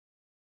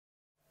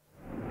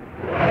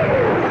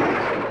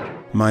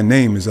My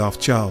name is Alf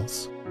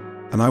Charles,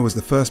 and I was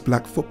the first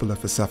black footballer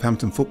for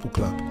Southampton Football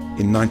Club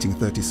in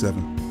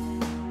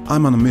 1937.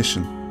 I'm on a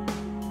mission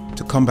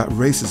to combat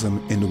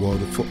racism in the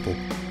world of football.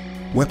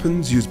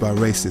 Weapons used by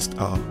racists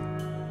are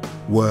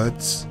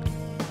words,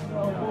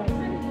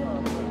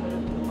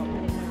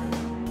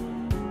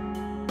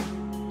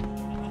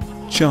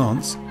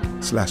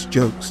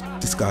 chants/jokes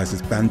disguised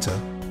as banter,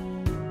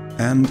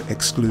 and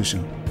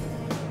exclusion.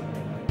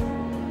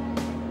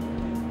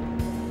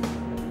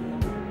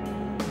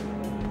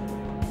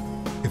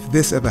 If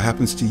this ever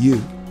happens to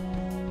you,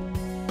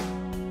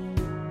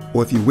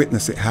 or if you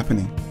witness it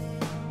happening,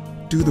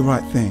 do the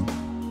right thing.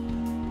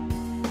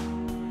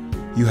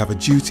 You have a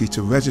duty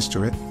to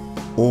register it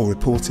or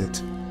report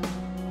it.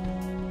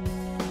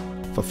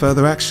 For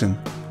further action,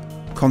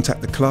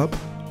 contact the club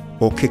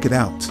or kick it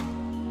out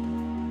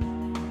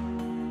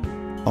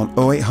on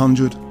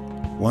 0800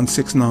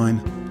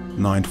 169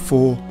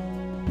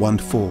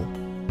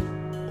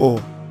 9414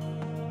 or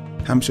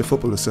Hampshire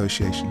Football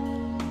Association.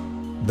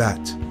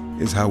 That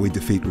is how we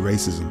defeat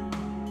racism.